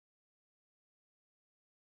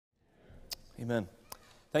Amen.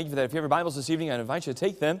 Thank you for that. If you have your Bibles this evening, I invite you to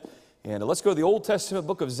take them. And let's go to the Old Testament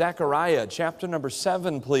book of Zechariah, chapter number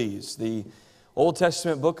 7, please. The Old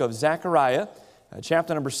Testament book of Zechariah,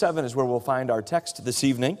 chapter number 7 is where we'll find our text this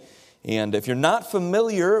evening. And if you're not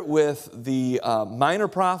familiar with the minor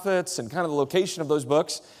prophets and kind of the location of those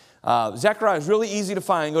books, Zechariah is really easy to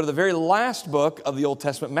find. Go to the very last book of the Old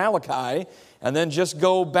Testament, Malachi, and then just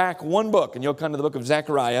go back one book, and you'll come to the book of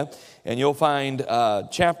Zechariah, and you'll find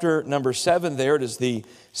chapter number 7 there. It is the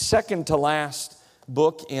second to last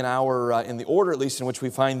book in our in the order, at least, in which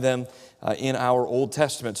we find them in our Old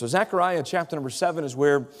Testament. So Zechariah chapter number 7 is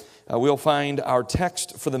where we'll find our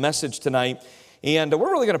text for the message tonight. And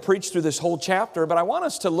we're really going to preach through this whole chapter, but I want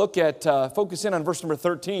us to look at, focus in on verse number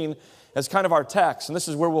 13 as kind of our text. And this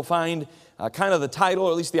is where we'll find kind of the title,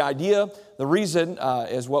 or at least the idea. The reason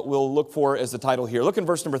is what we'll look for as the title here. Look in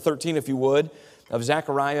verse number 13, if you would, of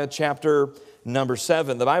Zechariah chapter number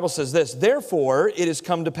 7. The Bible says this: "Therefore it has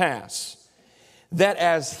come to pass that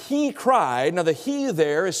as he cried," now the he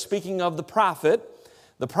there is speaking of the prophet,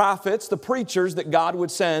 the prophets, the preachers that God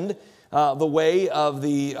would send the way of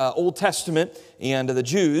the Old Testament and the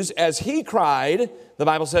Jews. "As he cried," the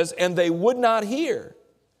Bible says, "and they would not hear."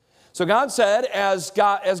 So God said, as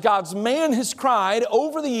God's man has cried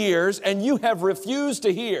over the years, and you have refused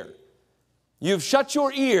to hear. You've shut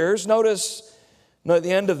your ears. Notice at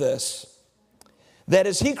the end of this, that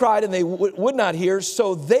as he cried and they would not hear,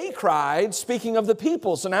 so they cried, speaking of the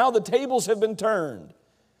people. So now the tables have been turned.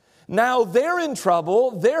 Now they're in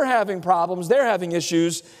trouble, they're having problems, they're having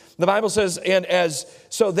issues. The Bible says,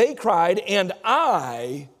 so they cried, and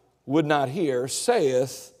I would not hear,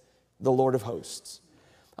 saith the Lord of hosts.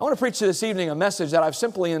 I want to preach to you this evening a message that I've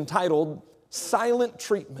simply entitled, Silent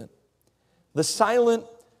Treatment. The silent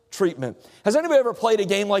treatment. Has anybody ever played a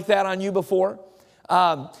game like that on you before?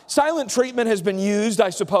 Silent treatment has been used, I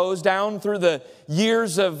suppose, down through the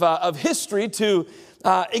years of history to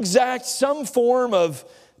exact some form of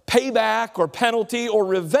payback or penalty or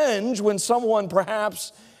revenge when someone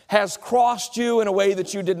perhaps has crossed you in a way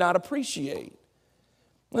that you did not appreciate.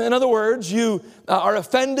 In other words, you are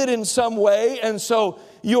offended in some way, and so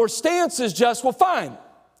your stance is just, well, fine.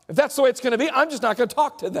 If that's the way it's going to be, I'm just not going to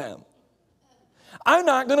talk to them. I'm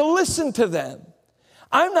not going to listen to them.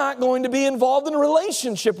 I'm not going to be involved in a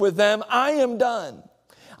relationship with them. I am done.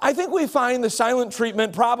 I think we find the silent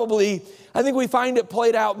treatment I think we find it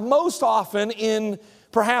played out most often in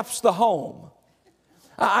perhaps the home.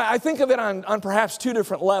 I think of it on perhaps two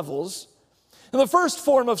different levels. And the first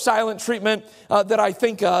form of silent treatment that I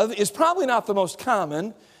think of is probably not the most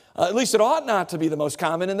common, at least it ought not to be the most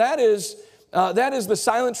common, and that is the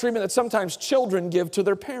silent treatment that sometimes children give to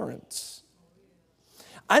their parents.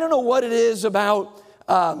 I don't know what it is about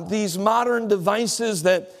these modern devices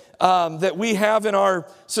that we have in our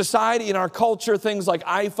society, in our culture, things like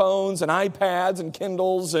iPhones and iPads and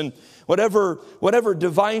Kindles and whatever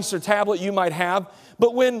device or tablet you might have.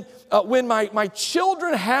 But when my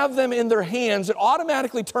children have them in their hands, it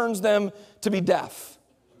automatically turns them to be deaf.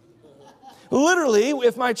 Literally,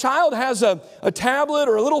 if my child has a tablet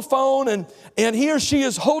or a little phone and he or she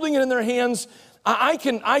is holding it in their hands,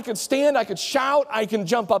 I could stand, I could shout, I can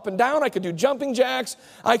jump up and down, I could do jumping jacks,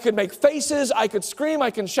 I could make faces, I could scream, I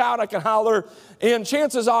can shout, I can holler, and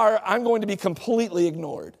chances are I'm going to be completely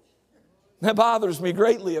ignored. That bothers me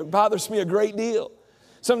greatly. It bothers me a great deal.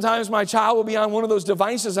 Sometimes my child will be on one of those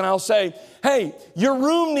devices and I'll say, hey, your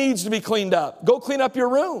room needs to be cleaned up. Go clean up your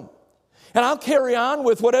room. And I'll carry on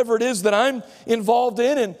with whatever it is that I'm involved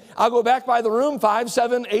in, and I'll go back by the room 5,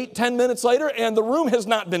 7, 8, 10 minutes later, and the room has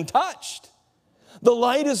not been touched. The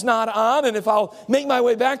light is not on, and if I'll make my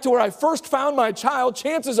way back to where I first found my child,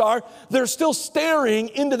 chances are they're still staring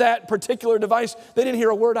into that particular device. They didn't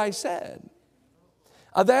hear a word I said.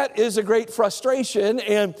 That is a great frustration,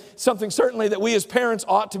 and something certainly that we as parents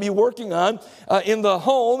ought to be working on in the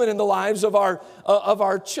home and in the lives of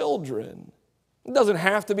our children. It doesn't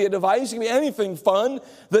have to be a device. It can be anything fun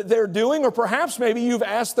that they're doing, or perhaps maybe you've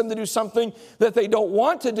asked them to do something that they don't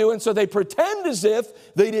want to do, and so they pretend as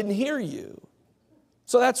if they didn't hear you.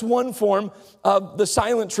 So that's one form of the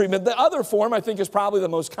silent treatment. The other form, I think, is probably the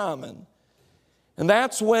most common. And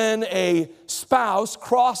that's when a spouse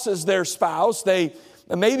crosses their spouse.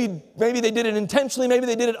 Maybe they did it intentionally, maybe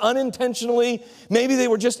they did it unintentionally, maybe they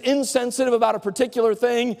were just insensitive about a particular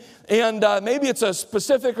thing, and maybe it's a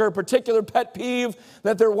specific or a particular pet peeve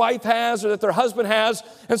that their wife has or that their husband has,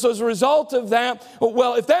 and so as a result of that,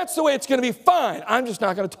 well, if that's the way it's going to be, fine, I'm just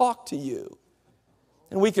not going to talk to you.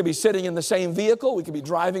 And we could be sitting in the same vehicle. We could be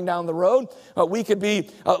driving down the road. We could be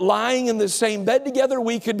lying in the same bed together.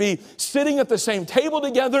 We could be sitting at the same table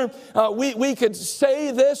together. We could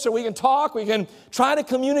say this or we can talk. We can try to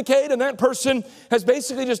communicate. And that person has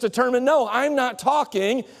basically just determined, no, I'm not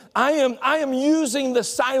talking. I am using the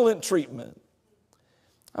silent treatment.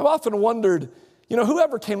 I've often wondered,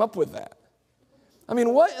 whoever came up with that? I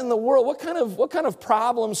mean, what in the world, what kind of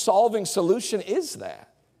problem-solving solution is that?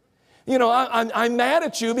 I'm mad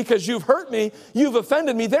at you because you've hurt me, you've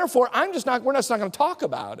offended me, therefore we're just not going to talk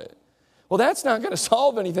about it. Well, that's not going to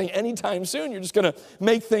solve anything anytime soon. You're just going to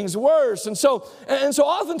make things worse. And so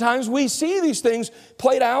oftentimes we see these things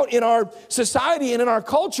played out in our society and in our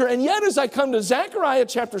culture. And yet as I come to Zechariah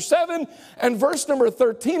chapter 7 and verse number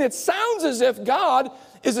 13, it sounds as if God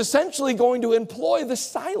is essentially going to employ the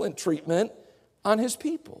silent treatment on his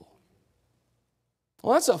people.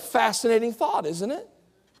 Well, that's a fascinating thought, isn't it?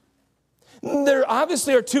 There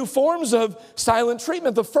obviously are two forms of silent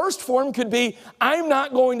treatment. The first form could be, I'm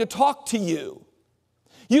not going to talk to you.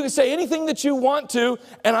 You can say anything that you want to,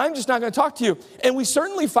 and I'm just not going to talk to you. And we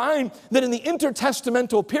certainly find that in the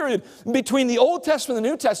intertestamental period, between the Old Testament and the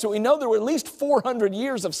New Testament, we know there were at least 400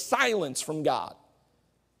 years of silence from God.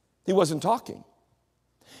 He wasn't talking.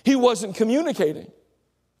 He wasn't communicating.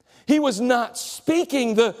 He was not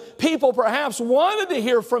speaking. The people perhaps wanted to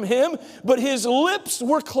hear from him, but his lips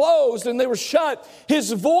were closed and they were shut.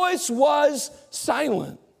 His voice was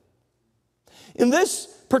silent. In this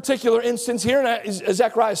particular instance here in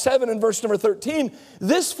Zechariah 7 and verse number 13,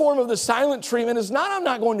 this form of the silent treatment is not, I'm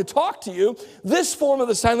not going to talk to you. This form of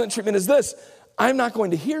the silent treatment is this, I'm not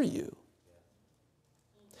going to hear you.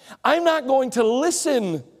 I'm not going to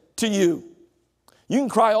listen to you. You can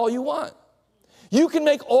cry all you want. You can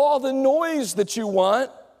make all the noise that you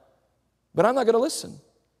want, but I'm not going to listen.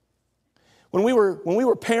 When we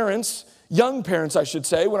were parents, young parents I should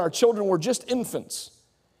say, when our children were just infants,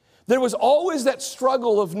 there was always that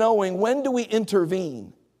struggle of knowing when do we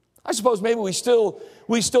intervene. I suppose maybe we still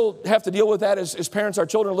have to deal with that as parents. Our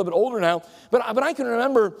children are a little bit older now, but I can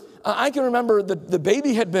remember the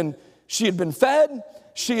baby she had been fed,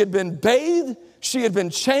 she had been bathed, she had been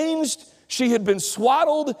changed, she had been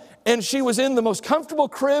swaddled, and she was in the most comfortable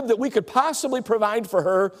crib that we could possibly provide for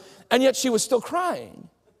her, and yet she was still crying.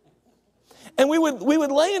 And we would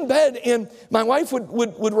lay in bed, and my wife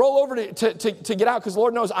would roll over to get out, because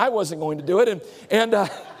Lord knows I wasn't going to do it,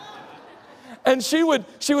 and she would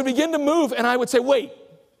begin to move, and I would say, wait,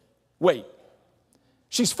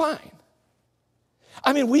 she's fine.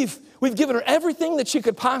 I mean, we've given her everything that she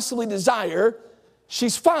could possibly desire.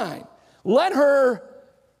 She's fine. Let her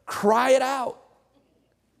cry it out.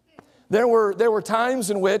 There were times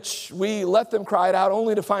in which we let them cry it out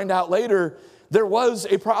only to find out later there was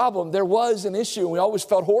a problem, there was an issue, and we always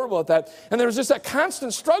felt horrible at that. And there was just that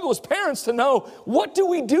constant struggle as parents to know, what do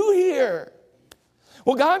we do here?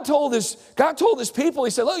 Well, God told his people,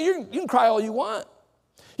 he said, look, you can cry all you want.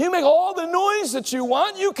 You can make all the noise that you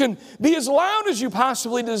want. You can be as loud as you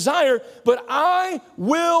possibly desire, but I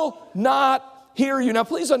will not hear you. Now,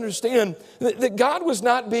 please understand that God was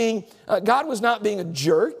not being a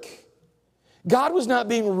jerk. God was not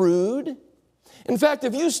being rude. In fact,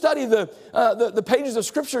 if you study the pages of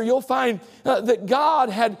Scripture, you'll find that God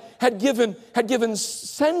had given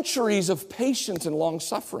centuries of patience and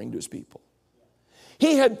long-suffering to his people.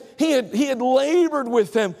 He had labored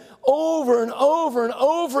with them over and over and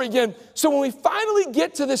over again. So when we finally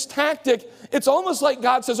get to this tactic, it's almost like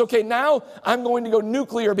God says, okay, now I'm going to go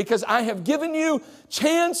nuclear because I have given you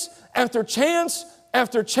chance after chance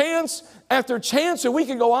after chance after chance. And we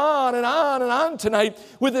could go on and on and on tonight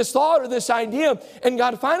with this thought or this idea. And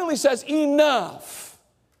God finally says, enough.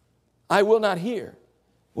 I will not hear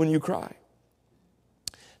when you cry.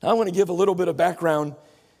 Now I want to give a little bit of background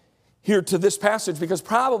here to this passage, because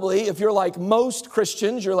probably if you're like most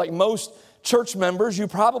Christians, you're like most church members, you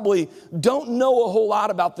probably don't know a whole lot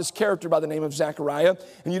about this character by the name of Zechariah,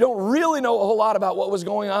 and you don't really know a whole lot about what was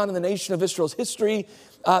going on in the nation of Israel's history.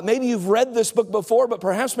 Maybe you've read this book before, but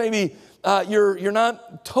perhaps maybe you're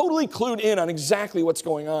not totally clued in on exactly what's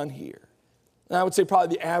going on here. And I would say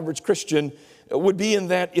probably the average Christian would be in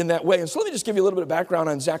that way. And so let me just give you a little bit of background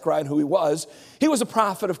on Zechariah and who he was. He was a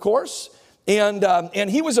prophet, of course. And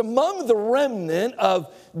he was among the remnant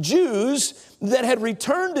of Jews that had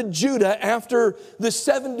returned to Judah after the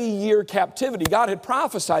 70-year captivity. God had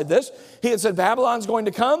prophesied this. He had said, Babylon's going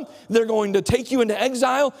to come. They're going to take you into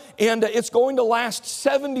exile, and it's going to last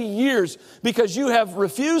 70 years because you have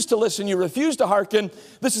refused to listen. You refuse to hearken.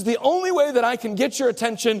 This is the only way that I can get your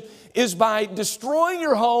attention is by destroying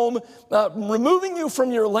your home, removing you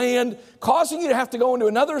from your land, causing you to have to go into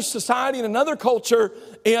another society and another culture,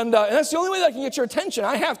 and that's the only way that I can get your attention.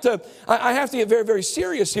 I have to get very, very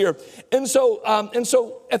serious here. And so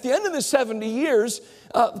at the end of the 70 years,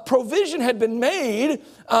 provision had been made.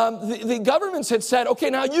 The governments had said, okay,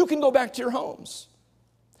 now you can go back to your homes.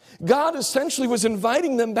 God essentially was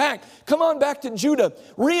inviting them back. Come on back to Judah.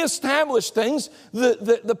 Reestablish things.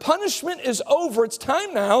 The punishment is over. It's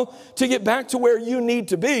time now to get back to where you need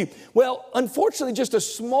to be. Well, unfortunately, just a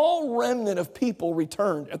small remnant of people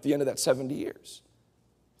returned at the end of that 70 years.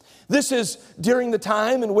 This is during the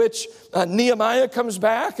time in which Nehemiah comes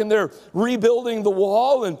back and they're rebuilding the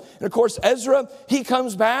wall. And of course, Ezra, he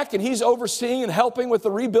comes back and he's overseeing and helping with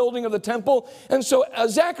the rebuilding of the temple. And so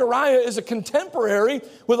Zechariah is a contemporary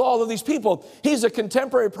with all of these people. He's a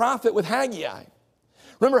contemporary prophet with Haggai.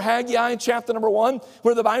 Remember Haggai chapter number 1,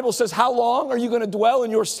 where the Bible says, how long are you going to dwell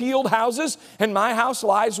in your sealed houses and my house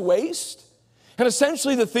lies waste? And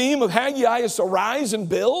essentially the theme of Haggai is to rise and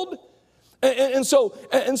build. And so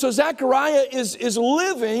Zechariah is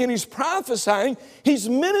living and he's prophesying, he's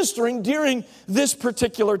ministering during this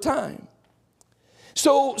particular time.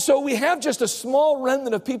 So we have just a small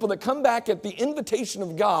remnant of people that come back at the invitation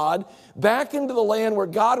of God, back into the land where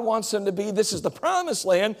God wants them to be. This is the promised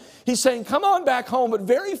land. He's saying, come on back home, but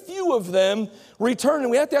very few of them return. And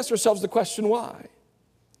we have to ask ourselves the question, why?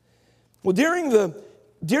 Well, during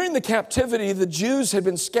the captivity, the Jews had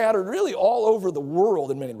been scattered really all over the world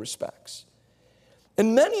in many respects.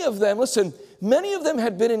 And many of them, listen, many of them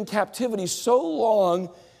had been in captivity so long,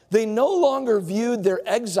 they no longer viewed their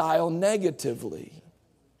exile negatively.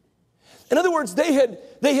 In other words, they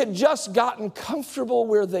had just gotten comfortable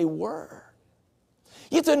where they were.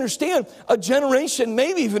 You have to understand, a generation,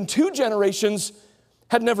 maybe even 2 generations,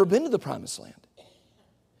 had never been to the promised land.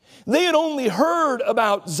 They had only heard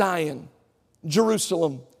about Zion,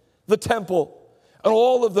 Jerusalem, the temple, and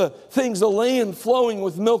all of the things, the land flowing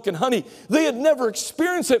with milk and honey. They had never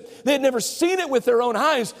experienced it. They had never seen it with their own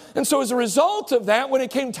eyes. And so as a result of that, when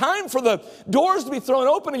it came time for the doors to be thrown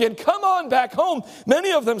open again, come on back home,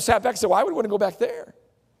 many of them sat back and said, why would we want to go back there?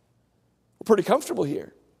 We're pretty comfortable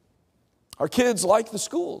here. Our kids like the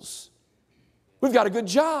schools. We've got a good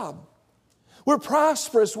job. We're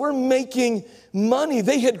prosperous. We're making money.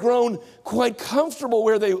 They had grown quite comfortable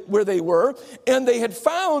where they were, and they had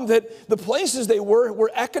found that the places they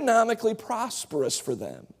were economically prosperous for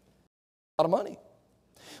them. A lot of money.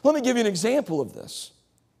 Let me give you an example of this.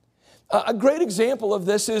 A great example of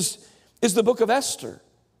this is the book of Esther.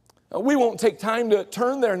 We won't take time to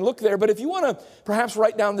turn there and look there, but if you want to perhaps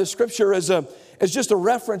write down this scripture as just a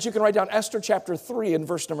reference, you can write down Esther chapter 3 and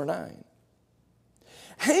verse number 9.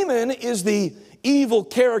 Haman is the evil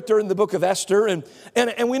character in the book of Esther, and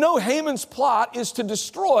we know Haman's plot is to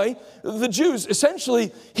destroy the Jews.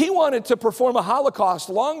 Essentially, he wanted to perform a Holocaust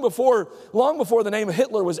long before the name of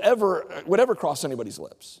Hitler would ever cross anybody's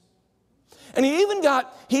lips. And he even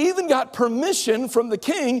got permission from the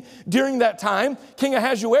king during that time, King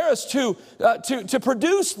Ahasuerus, to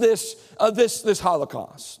produce this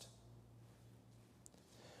Holocaust.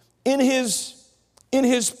 In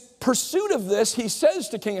his pursuit of this, he says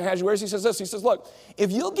to King Ahasuerus, he says, look,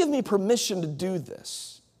 if you'll give me permission to do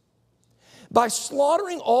this, by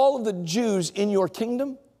slaughtering all of the Jews in your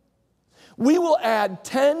kingdom, we will add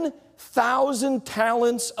 10,000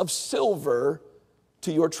 talents of silver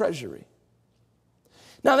to your treasury.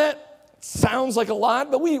 Now that sounds like a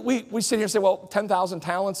lot, but we sit here and say, well, 10,000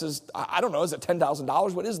 talents is, I don't know, is it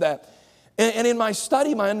 $10,000? What is that? And in my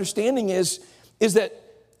study, my understanding is that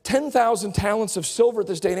 10,000 talents of silver at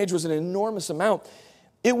this day and age was an enormous amount.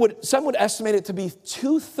 Some would estimate it to be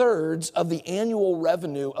 2/3 of the annual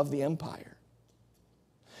revenue of the empire.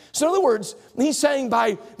 So in other words, he's saying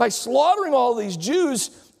by slaughtering all these Jews,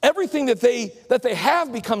 everything that they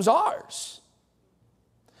have becomes ours.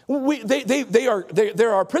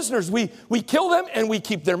 They're our prisoners. We kill them and we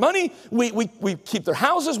keep their money. We keep their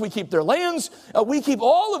houses. We keep their lands. We keep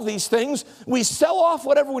all of these things. We sell off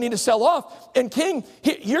whatever we need to sell off. And king,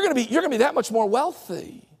 you're going to be that much more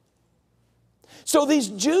wealthy. So these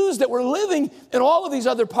Jews that were living in all of these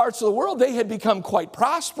other parts of the world, they had become quite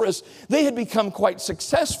prosperous. They had become quite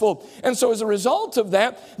successful. And so as a result of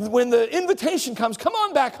that, when the invitation comes, come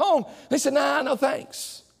on back home, they said, nah, no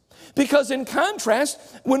thanks. Because in contrast,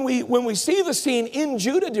 when we see the scene in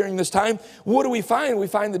Judah during this time, what do we find? We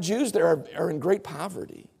find the Jews there are in great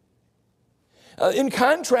poverty. In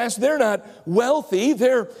contrast, they're not wealthy.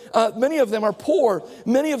 Many of them are poor.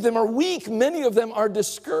 Many of them are weak. Many of them are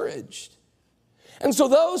discouraged. And so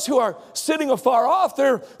those who are sitting afar off,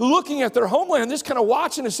 they're looking at their homeland, just kind of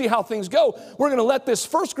watching to see how things go. We're going to let this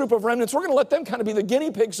first group of remnants, we're going to let them kind of be the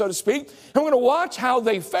guinea pigs, so to speak, and we're going to watch how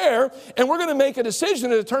they fare, and we're going to make a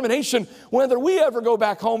decision, a determination, whether we ever go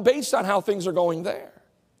back home based on how things are going there.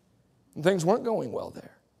 And things weren't going well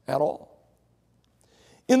there at all.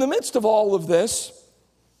 In the midst of all of this,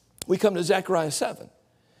 we come to Zechariah 7.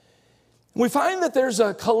 We find that there's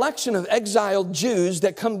a collection of exiled Jews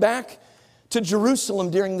that come back to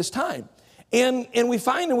Jerusalem during this time. And we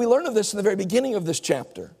find and we learn of this in the very beginning of this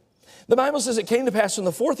chapter. The Bible says it came to pass in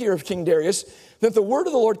the 4th year of King Darius that the word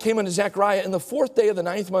of the Lord came unto Zechariah in the 4th day of the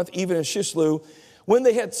 9th month, even in Shislu, when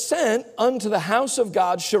they had sent unto the house of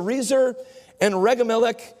God Sherezer and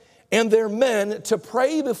Regamelech and their men to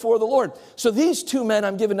pray before the Lord. So these two men,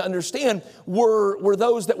 I'm given to understand, were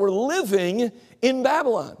those that were living in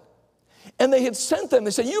Babylon. And they had sent them.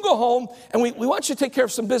 They said, you go home, and we want you to take care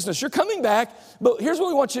of some business. You're coming back, but here's what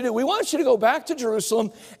we want you to do. We want you to go back to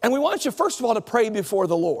Jerusalem, and we want you, first of all, to pray before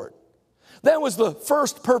the Lord. That was the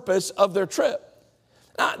first purpose of their trip.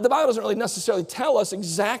 Now, the Bible doesn't really necessarily tell us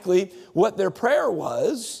exactly what their prayer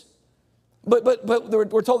was, but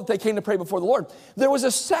we're told that they came to pray before the Lord. There was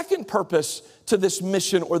a second purpose to this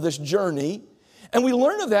mission or this journey, and we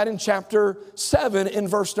learn of that in chapter 7 in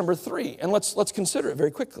verse number 3. And let's consider it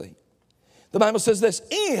very quickly. The Bible says this,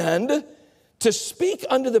 and to speak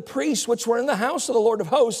unto the priests which were in the house of the Lord of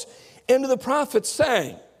hosts, and to the prophets,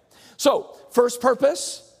 saying. So, first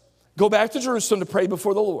purpose, go back to Jerusalem to pray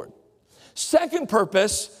before the Lord. Second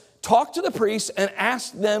purpose, talk to the priests and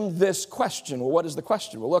ask them this question. Well, what is the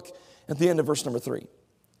question? Well, look at the end of verse number 3.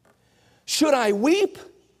 Should I weep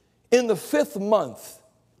in the 5th month,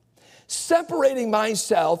 separating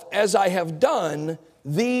myself as I have done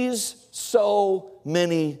these so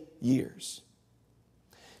many years?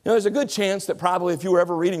 You know, there's a good chance that probably if you were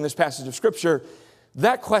ever reading this passage of Scripture,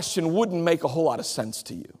 that question wouldn't make a whole lot of sense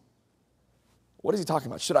to you. What is he talking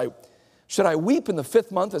about? Should I weep in the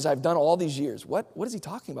 5th month as I've done all these years? What is he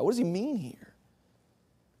talking about? What does he mean here?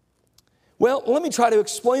 Well, let me try to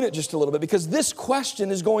explain it just a little bit, because this question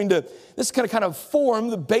is going to kind of form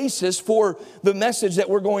the basis for the message that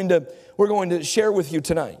we're going to share with you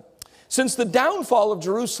tonight. Since the downfall of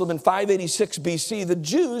Jerusalem in 586 BC, the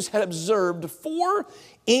Jews had observed 4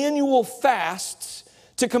 annual fasts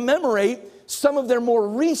to commemorate some of their more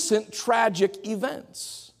recent tragic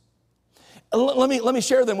events. Let me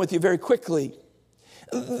share them with you very quickly.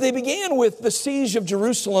 They began with the siege of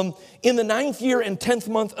Jerusalem in the 9th year and 10th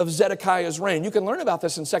month of Zedekiah's reign. You can learn about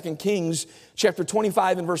this in 2 Kings chapter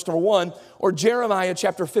 25 and verse number 1, or Jeremiah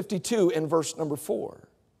chapter 52 and verse number 4.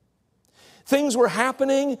 Things were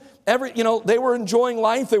happening, they were enjoying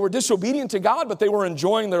life. They were disobedient to God, but they were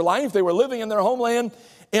enjoying their life. They were living in their homeland.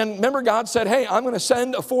 And remember, God said, hey, I'm going to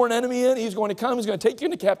send a foreign enemy in. He's going to come. He's going to take you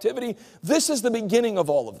into captivity. This is the beginning of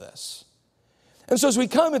all of this. And so as we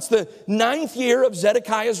come, it's the 9th year of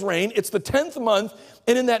Zedekiah's reign. It's the 10th month.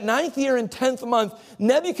 And in that 9th year and 10th month,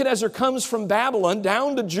 Nebuchadnezzar comes from Babylon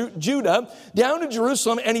down to Judah, down to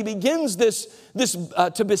Jerusalem, and he begins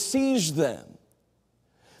to besiege them.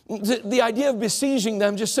 The idea of besieging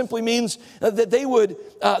them just simply means that they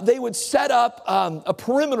would set up a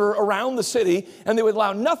perimeter around the city, and they would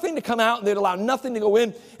allow nothing to come out, and they'd allow nothing to go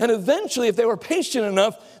in. And eventually, if they were patient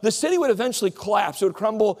enough, the city would eventually collapse. It would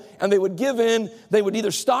crumble, and they would give in. They would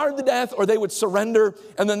either starve to death or they would surrender.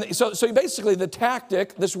 And then, so basically, the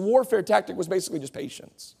tactic, this warfare tactic, was basically just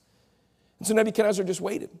patience. And so Nebuchadnezzar just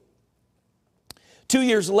waited. 2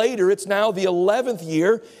 years later, it's now the 11th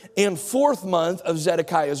year and 4th month of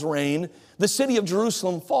Zedekiah's reign. The city of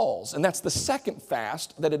Jerusalem falls, and that's the second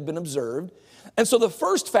fast that had been observed. And so the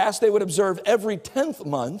first fast they would observe every 10th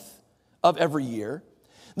month of every year.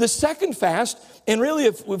 The second fast, and really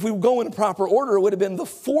if we go in proper order, it would have been the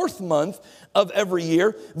 4th month of every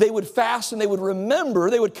year. They would fast and they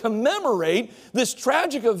would commemorate this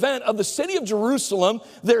tragic event of the city of Jerusalem,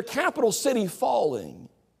 their capital city, falling.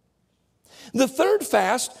 The third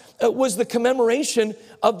fast was the commemoration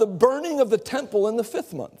of the burning of the temple in the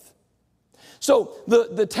 5th month. So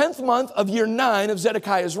the 10th month of year 9 of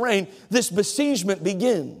Zedekiah's reign, this besiegement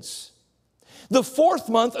begins. The 4th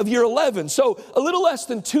month of year 11, so a little less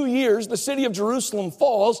than 2 years, the city of Jerusalem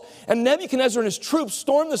falls, and Nebuchadnezzar and his troops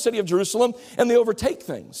storm the city of Jerusalem, and they overtake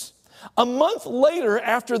things. A month later,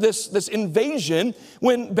 after this invasion,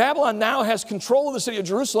 when Babylon now has control of the city of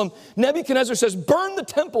Jerusalem, Nebuchadnezzar says, burn the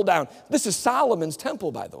temple down. This is Solomon's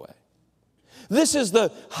temple, by the way. This is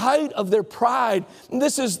the height of their pride.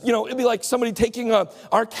 This is, it'd be like somebody taking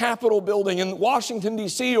our Capitol building in Washington,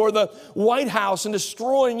 D.C., or the White House and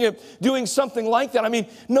destroying it, doing something like that. I mean,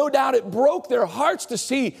 no doubt it broke their hearts to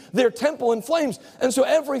see their temple in flames. And so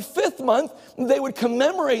every 5th month, they would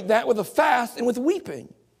commemorate that with a fast and with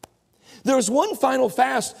weeping. There was one final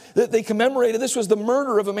fast that they commemorated. This was the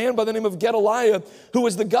murder of a man by the name of Gedaliah, who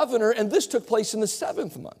was the governor, and this took place in the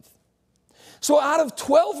 7th month. So out of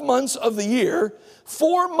 12 months of the year,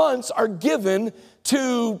 4 months are given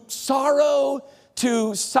to sorrow,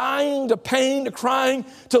 to sighing, to pain, to crying,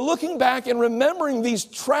 to looking back and remembering these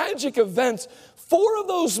tragic events. 4 of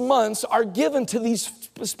those months are given to these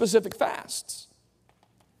specific fasts.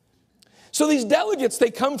 So these delegates,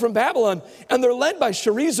 they come from Babylon, and they're led by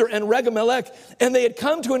Sharezer and Regamelech, and they had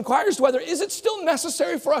come to inquire as to whether, is it still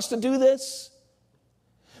necessary for us to do this?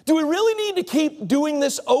 Do we really need to keep doing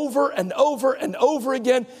this over and over and over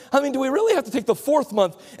again? I mean, do we really have to take the 4th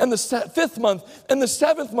month and the 5th month and the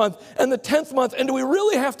 7th month and the 10th month? And do we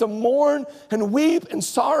really have to mourn and weep and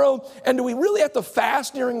sorrow? And do we really have to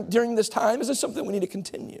fast during this time? Is this something we need to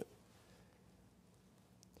continue?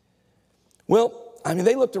 Well, I mean,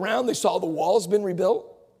 they looked around. They saw the walls been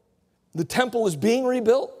rebuilt. The temple is being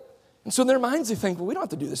rebuilt. And so in their minds, they think, well, we don't have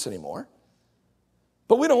to do this anymore.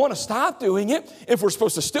 But we don't want to stop doing it if we're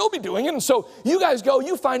supposed to still be doing it. And so you guys go,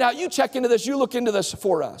 you find out, you check into this, you look into this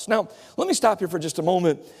for us. Now, let me stop here for just a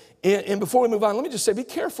moment. And before we move on, let me just say, be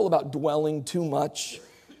careful about dwelling too much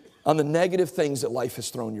on the negative things that life has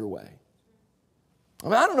thrown your way. I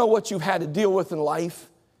mean, I don't know what you've had to deal with in life.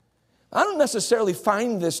 I don't necessarily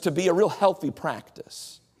find this to be a real healthy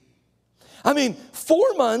practice. I mean,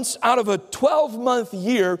 4 months out of a 12-month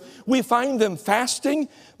year, we find them fasting,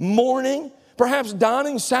 mourning, perhaps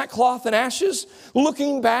donning sackcloth and ashes,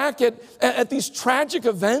 looking back at these tragic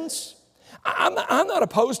events. I'm not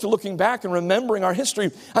opposed to looking back and remembering our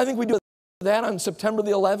history. I think we do that on September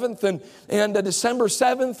the 11th and December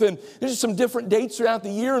 7th. And there's some different dates throughout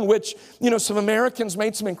the year in which, some Americans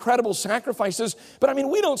made some incredible sacrifices. But I mean,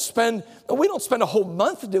 we don't spend a whole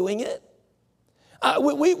month doing it.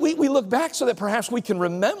 We look back so that perhaps we can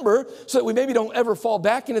remember, so that we maybe don't ever fall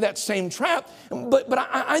back into that same trap. But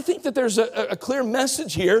I think that there's a clear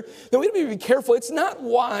message here that we need to be careful. It's not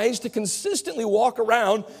wise to consistently walk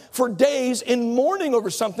around for days in mourning over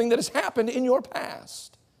something that has happened in your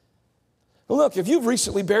past. Well, look, if you've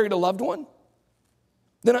recently buried a loved one,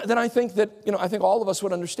 then I think that, I think all of us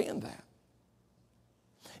would understand that.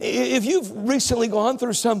 If you've recently gone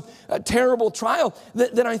through some terrible trial,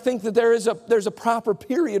 then I think that there's a proper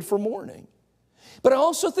period for mourning. But I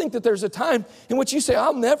also think that there's a time in which you say,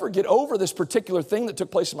 I'll never get over this particular thing that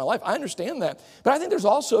took place in my life. I understand that. But I think there's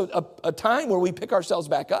also a time where we pick ourselves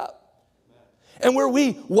back up. And where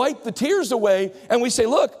we wipe the tears away and we say,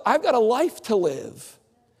 look, I've got a life to live.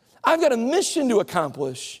 I've got a mission to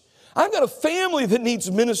accomplish. I've got a family that needs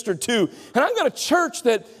ministered to, and I've got a church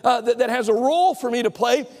that has a role for me to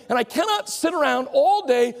play, and I cannot sit around all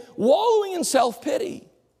day wallowing in self-pity.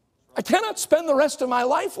 I cannot spend the rest of my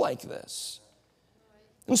life like this.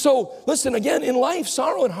 And so, listen, again, in life,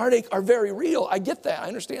 sorrow and heartache are very real. I get that. I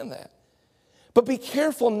understand that. But be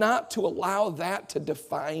careful not to allow that to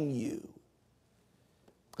define you.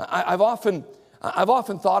 I've often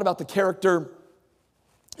thought about the character,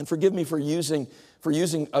 and forgive me for using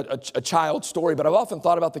a child story, but I've often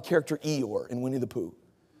thought about the character Eeyore in Winnie the Pooh.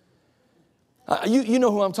 You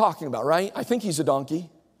know who I'm talking about, right? I think he's a donkey.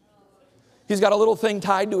 He's got a little thing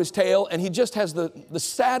tied to his tail, and he just has the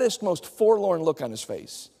saddest, most forlorn look on his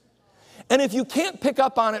face. And if you can't pick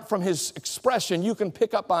up on it from his expression, you can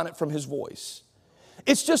pick up on it from his voice.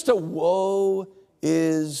 It's just a woe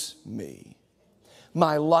is me.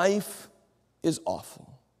 My life is awful.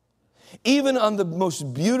 Even on the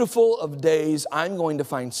most beautiful of days, I'm going to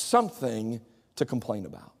find something to complain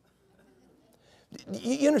about.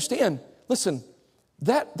 You understand? Listen,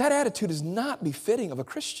 that attitude is not befitting of a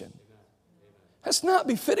Christian. That's not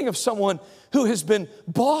befitting of someone who has been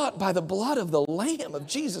bought by the blood of the Lamb of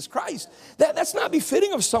Jesus Christ. That's not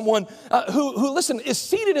befitting of someone who, listen, is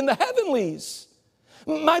seated in the heavenlies.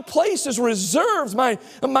 My place is reserved.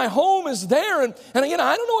 My home is there. And again,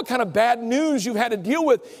 I don't know what kind of bad news you've had to deal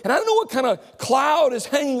with. And I don't know what kind of cloud is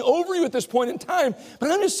hanging over you at this point in time. But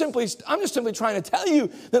I'm just simply trying to tell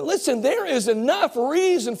you that, listen, there is enough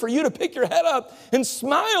reason for you to pick your head up and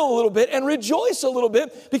smile a little bit and rejoice a little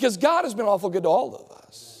bit, because God has been awful good to all of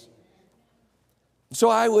us. So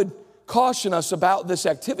I would caution us about this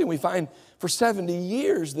activity. We find For 70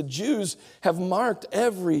 years, the Jews have marked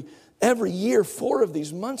every year 4 of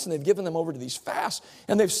these months, and they've given them over to these fasts,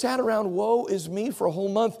 and they've sat around, woe is me, for a whole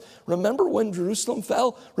month. Remember when Jerusalem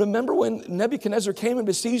fell? Remember when Nebuchadnezzar came and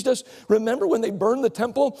besieged us? Remember when they burned the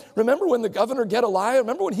temple? Remember when the governor Gedaliah,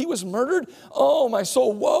 remember when he was murdered? Oh, my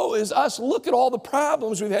soul, woe is us. Look at all the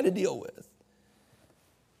problems we've had to deal with.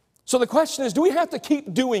 So the question is, do we have to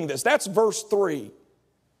keep doing this? That's verse 3.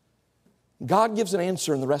 God gives an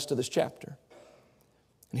answer in the rest of this chapter.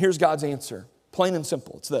 And here's God's answer, plain and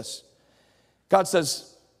simple. It's this. God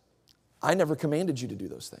says, I never commanded you to do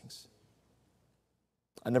those things.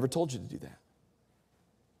 I never told you to do that.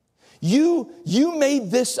 You made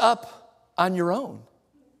this up on your own.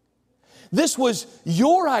 This was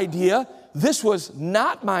your idea. This was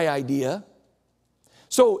not my idea.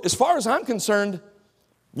 So as far as I'm concerned,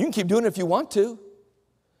 you can keep doing it if you want to.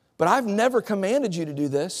 But I've never commanded you to do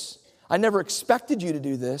this. I never expected you to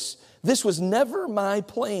do this. This was never my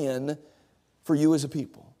plan for you as a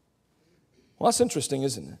people. Well, that's interesting,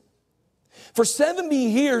 isn't it? For 70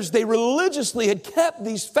 years, they religiously had kept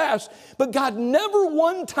these fasts, but God never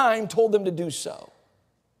one time told them to do so.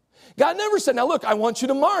 God never said, now look, I want you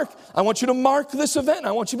to mark this event.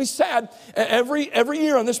 I want you to be sad every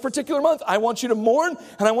year on this particular month. I want you to mourn,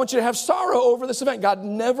 and I want you to have sorrow over this event. God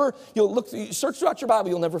never, you search throughout your Bible,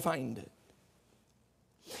 you'll never find it.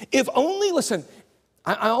 If only, listen,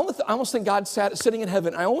 I almost think God's sitting in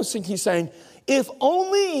heaven. I almost think he's saying, if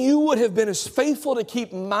only you would have been as faithful to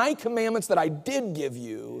keep my commandments that I did give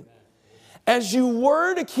you as you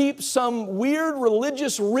were to keep some weird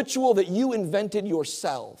religious ritual that you invented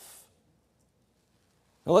yourself.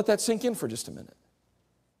 Now let that sink in for just a minute.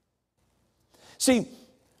 See,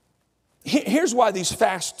 here's why these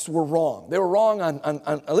fasts were wrong. They were wrong on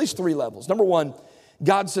at least 3 levels. Number 1,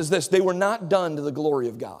 God says this, they were not done to the glory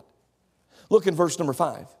of God. Look in verse number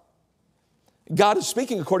 5. God is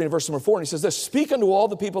speaking according to verse number 4, and he says this, speak unto all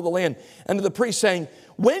the people of the land and to the priests, saying,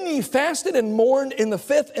 when ye fasted and mourned in the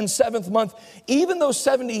 5th and 7th month, even those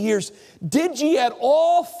 70 years, did ye at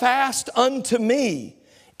all fast unto me,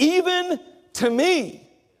 even to me?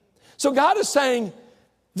 So God is saying,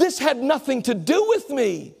 this had nothing to do with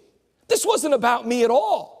me. This wasn't about me at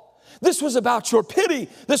all. This was about your pity.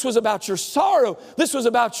 This was about your sorrow. This was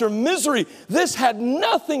about your misery. This had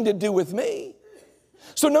nothing to do with me.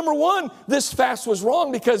 So number 1, this fast was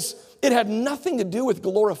wrong because it had nothing to do with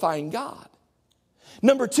glorifying God.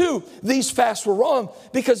 Number 2, these fasts were wrong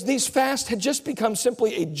because these fasts had just become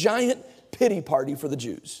simply a giant pity party for the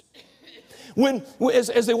Jews.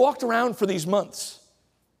 As they walked around for these months,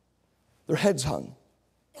 their heads hung.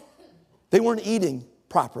 They weren't eating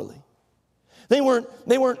properly. They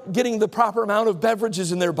weren't getting the proper amount of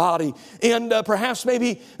beverages in their body. And perhaps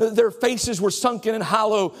maybe their faces were sunken and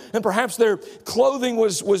hollow. And perhaps their clothing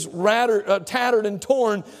was tattered and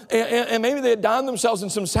torn. And maybe they had donned themselves in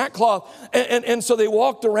some sackcloth. And so they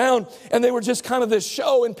walked around and they were just kind of this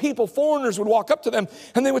show. And people, foreigners, would walk up to them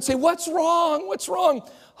and they would say, what's wrong? What's wrong?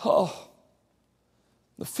 Oh,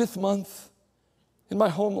 the 5th month in my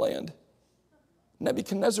homeland,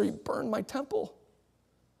 Nebuchadnezzar, he burned my temple.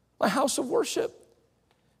 My house of worship.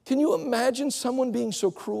 Can you imagine someone being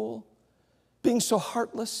so cruel, being so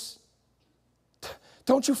heartless?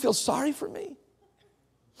 Don't you feel sorry for me?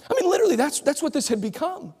 I mean, literally, that's what this had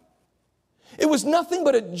become. It was nothing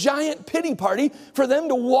but a giant pity party for them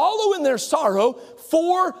to wallow in their sorrow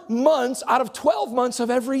 4 months out of 12 months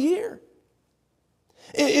of every year.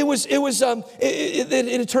 It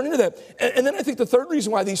had turned into that. And then I think the third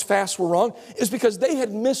reason why these fasts were wrong is because they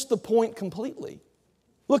had missed the point completely.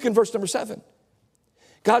 Look in verse number 7.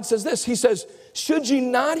 God says this, he says, should ye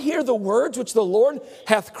not hear the words which the Lord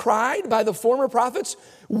hath cried by the former prophets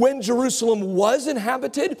when Jerusalem was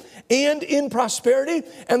inhabited and in prosperity,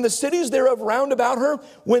 and the cities thereof round about her,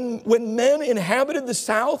 when men inhabited the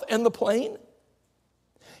south and the plain?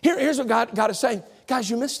 Here's what God is saying. Guys,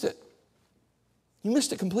 you missed it. You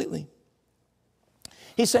missed it completely.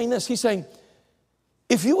 He's saying this. He's saying,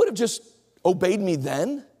 if you would have just obeyed me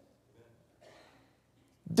then,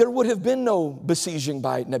 there would have been no besieging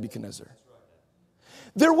by Nebuchadnezzar.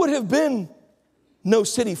 There would have been no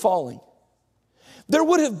city falling. There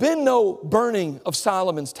would have been no burning of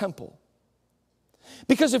Solomon's temple.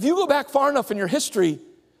 Because if you go back far enough in your history,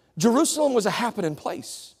 Jerusalem was a happening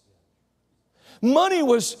place. Money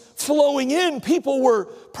was flowing in. People were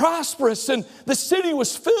prosperous, and the city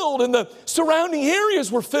was filled, and the surrounding areas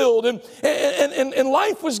were filled, and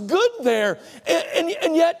life was good there.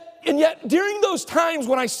 And yet, yet, during those times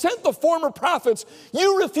when I sent the former prophets,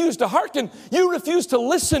 you refused to hearken, you refused to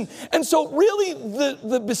listen. And so really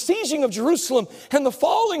the besieging of Jerusalem and the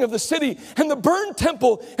falling of the city and the burned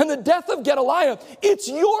temple and the death of Gedaliah, it's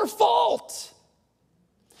your fault.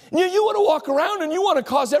 You want to walk around and you want to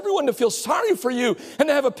cause everyone to feel sorry for you and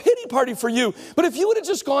to have a pity party for you. But if you would have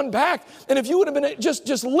just gone back and if you would have been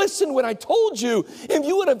just listened when I told you, if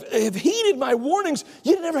you would have heeded my warnings,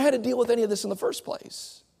 you'd never had to deal with any of this in the first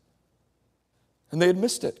place. And they had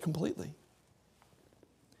missed it completely.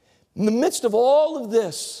 In the midst of all of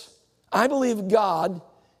this, I believe God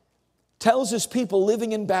tells his people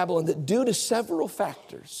living in Babylon that due to several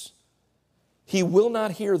factors, he will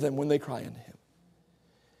not hear them when they cry unto him.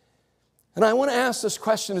 And I want to ask this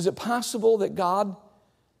question, is it possible that God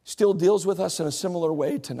still deals with us in a similar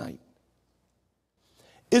way tonight?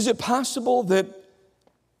 Is it possible that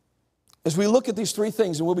as we look at these three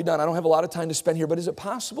things, and we'll be done, I don't have a lot of time to spend here, but is it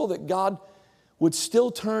possible that God would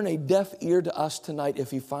still turn a deaf ear to us tonight if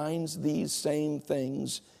he finds these same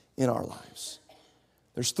things in our lives?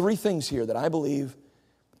 There's three things here that I believe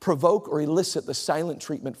provoke or elicit the silent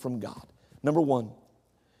treatment from God. Number one,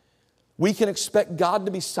 we can expect God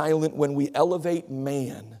to be silent when we elevate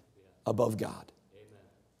man above God.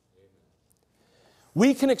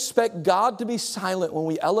 We can expect God to be silent when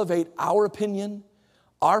we elevate our opinion,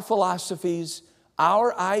 our philosophies,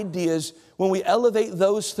 our ideas. When we elevate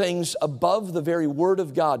those things above the very word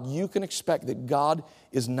of God, you can expect that God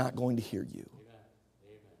is not going to hear you.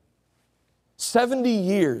 70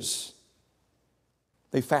 years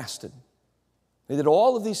they fasted. They did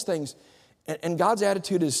all of these things. And God's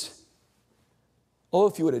attitude is, oh,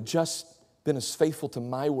 if you would have just been as faithful to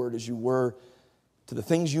my word as you were to the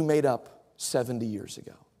things you made up 70 years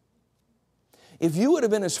ago. If you would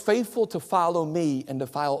have been as faithful to follow me and to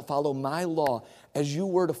follow my law as you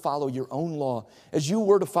were to follow your own law, as you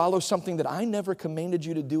were to follow something that I never commanded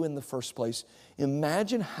you to do in the first place,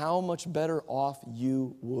 imagine how much better off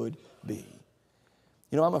you would be.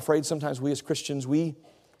 You know, I'm afraid sometimes we as Christians, we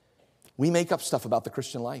make up stuff about the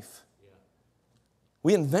Christian life.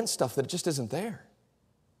 We invent stuff that just isn't there.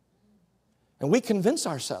 And we convince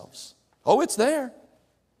ourselves, oh, it's there.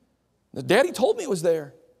 The daddy told me it was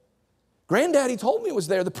there. Granddaddy told me it was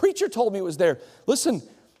there. The preacher told me it was there. Listen,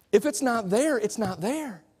 if it's not there, it's not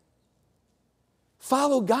there.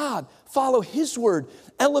 Follow God. Follow his word.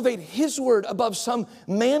 Elevate his word above some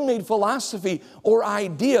man-made philosophy or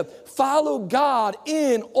idea. Follow God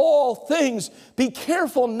in all things. Be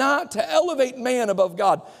careful not to elevate man above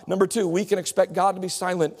God. Number two, we can expect God to be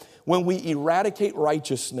silent when we eradicate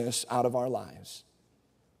righteousness out of our lives.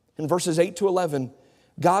 In verses 8 to 11,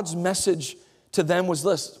 God's message to them was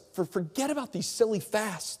this: forget about these silly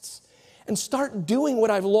fasts and start doing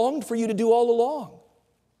what I've longed for you to do all along.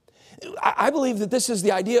 I believe that this is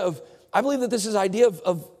the idea of,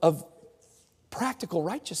 of practical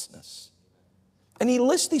righteousness. And he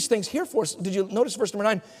lists these things here for us. Did you notice verse number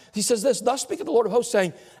 9? He says this, thus speaketh the Lord of hosts,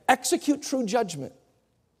 saying, execute true judgment.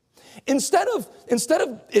 Instead of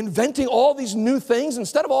inventing all these new things,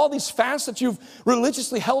 instead of all these fasts that you've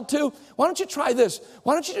religiously held to, why don't you try this?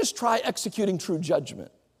 Why don't you just try executing true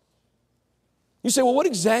judgment? You say, well, what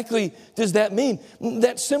exactly does that mean?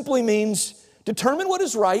 That simply means determine what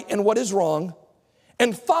is right and what is wrong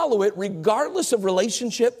and follow it regardless of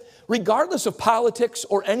relationship, regardless of politics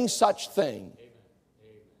or any such thing.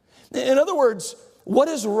 In other words, what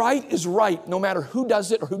is right no matter who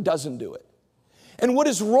does it or who doesn't do it. And what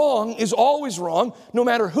is always wrong no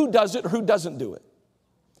matter who does it or who doesn't do it.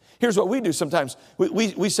 Here's what we do sometimes.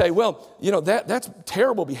 We say, well, you know, that's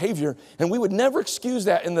terrible behavior, and we would never excuse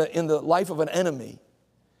that in the life of an enemy.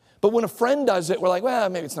 But when a friend does it, we're like, well,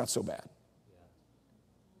 maybe it's not so bad.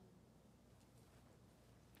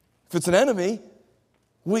 If it's an enemy,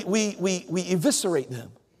 we eviscerate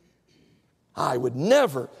them. I would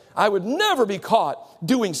never be caught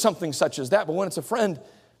doing something such as that. But when it's a friend,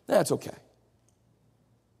 that's okay.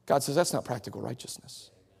 God says that's not practical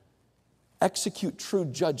righteousness. Execute true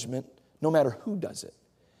judgment no matter who does it.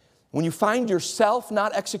 When you find yourself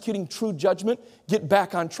not executing true judgment, get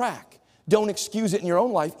back on track. Don't excuse it in your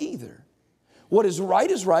own life either. What is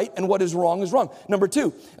right and what is wrong is wrong. Number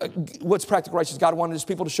two, what's practical righteousness? God wanted his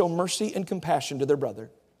people to show mercy and compassion to their brother.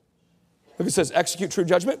 Look, it says, execute true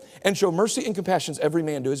judgment and show mercy and compassion every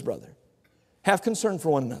man to his brother. Have concern for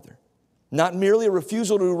one another. Not merely a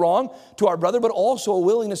refusal to do wrong to our brother, but also a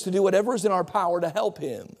willingness to do whatever is in our power to help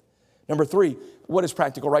him. Number three, what is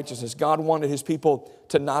practical righteousness? God wanted his people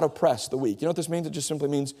to not oppress the weak. You know what this means? It just simply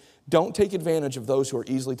means don't take advantage of those who are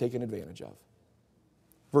easily taken advantage of.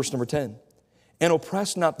 Verse number 10. And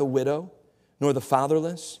oppress not the widow, nor the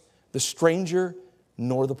fatherless, the stranger,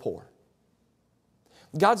 nor the poor.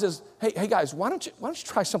 God says, hey guys, why don't you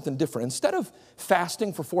try something different? Instead of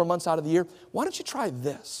fasting for 4 months out of the year, why don't you try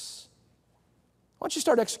this? Why don't you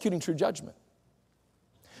start executing true judgment?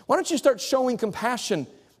 Why don't you start showing compassion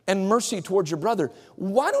and mercy towards your brother?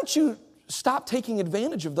 Why don't you stop taking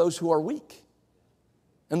advantage of those who are weak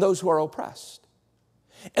and those who are oppressed?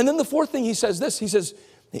 And then the fourth thing he says this,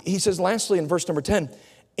 he says lastly in verse number 10,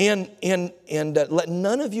 and let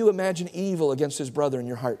none of you imagine evil against his brother in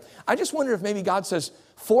your heart. I just wonder if maybe God says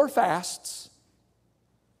 4 fasts,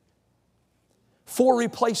 4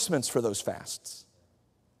 replacements for those fasts.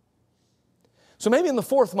 So maybe in the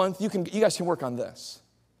 4th month, you guys can work on this.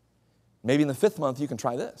 Maybe in the 5th month, you can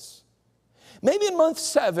try this. Maybe in month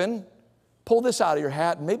 7, pull this out of your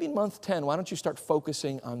hat. Maybe in month 10, why don't you start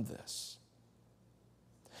focusing on this?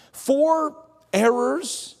 4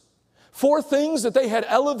 errors, 4 things that they had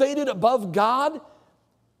elevated above God.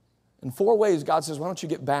 In 4 ways, God says, why don't you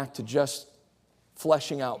get back to just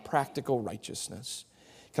fleshing out practical righteousness?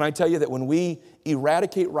 Can I tell you that when we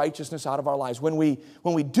eradicate righteousness out of our lives, when we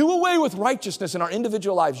do away with righteousness in our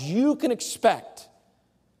individual lives, you can expect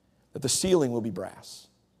that the ceiling will be brass.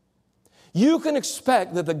 You can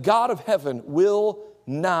expect that the God of heaven will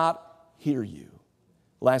not hear you.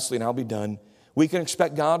 Lastly, and I'll be done, we can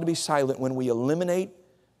expect God to be silent when we eliminate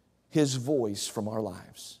his voice from our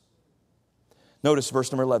lives. Notice verse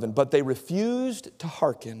number 11. But they refused to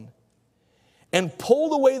hearken and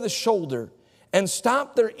pulled away the shoulder and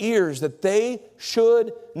stopped their ears that they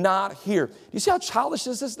should not hear. Do you see how childish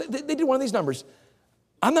this is? They did one of these numbers.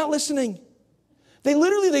 I'm not listening.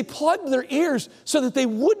 They plugged their ears so that they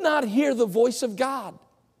would not hear the voice of God.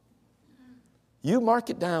 You mark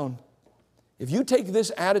it down. If you take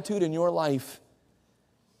this attitude in your life,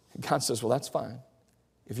 God says, well, that's fine.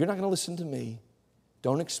 If you're not going to listen to me,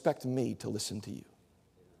 don't expect me to listen to you.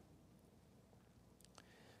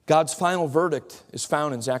 God's final verdict is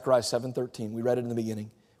found in Zechariah 7:13. We read it in the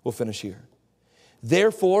beginning. We'll finish here.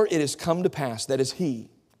 Therefore it has come to pass that as he,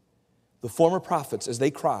 the former prophets, as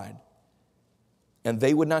they cried, and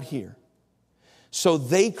they would not hear, so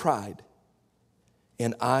they cried,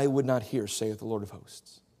 and I would not hear, saith the Lord of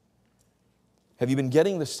hosts. Have you been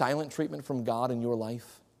getting the silent treatment from God in your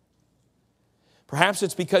life? Perhaps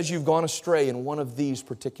it's because you've gone astray in one of these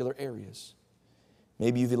particular areas.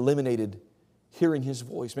 Maybe you've eliminated hearing his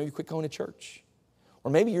voice. Maybe you quit going to church.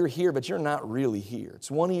 Or maybe you're here, but you're not really here.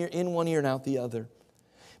 It's one ear in one ear and out the other.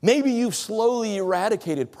 Maybe you've slowly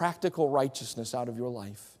eradicated practical righteousness out of your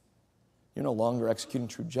life. You're no longer executing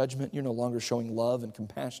true judgment. You're no longer showing love and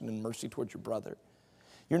compassion and mercy towards your brother.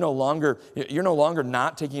 You're no longer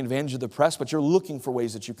not taking advantage of the oppressed, but you're looking for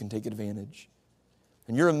ways that you can take advantage.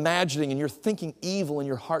 And you're imagining and you're thinking evil in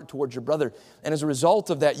your heart towards your brother. And as a result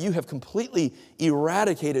of that, you have completely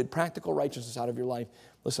eradicated practical righteousness out of your life.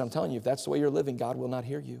 Listen, I'm telling you, if that's the way you're living, God will not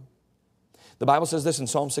hear you. The Bible says this in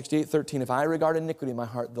Psalm 68:13, if I regard iniquity in my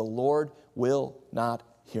heart, the Lord will not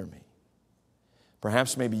hear me.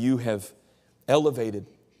 Perhaps maybe you have elevated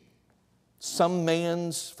some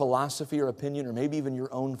man's philosophy or opinion, or maybe even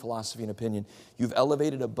your own philosophy and opinion. You've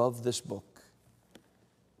elevated above this book.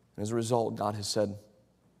 And as a result, God has said,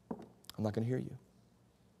 I'm not going to hear you.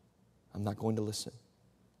 I'm not going to listen.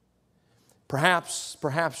 Perhaps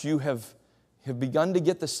you have begun to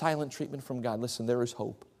get the silent treatment from God. Listen, there is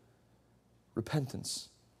hope. Repentance.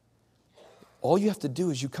 All you have to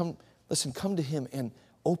do is come to him and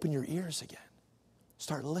open your ears again.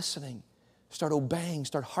 Start listening. Start obeying.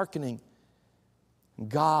 Start hearkening.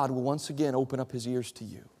 God will once again open up his ears to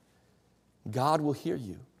you. God will hear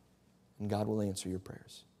you. And God will answer your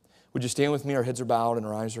prayers. Would you stand with me? Our heads are bowed and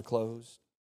our eyes are closed.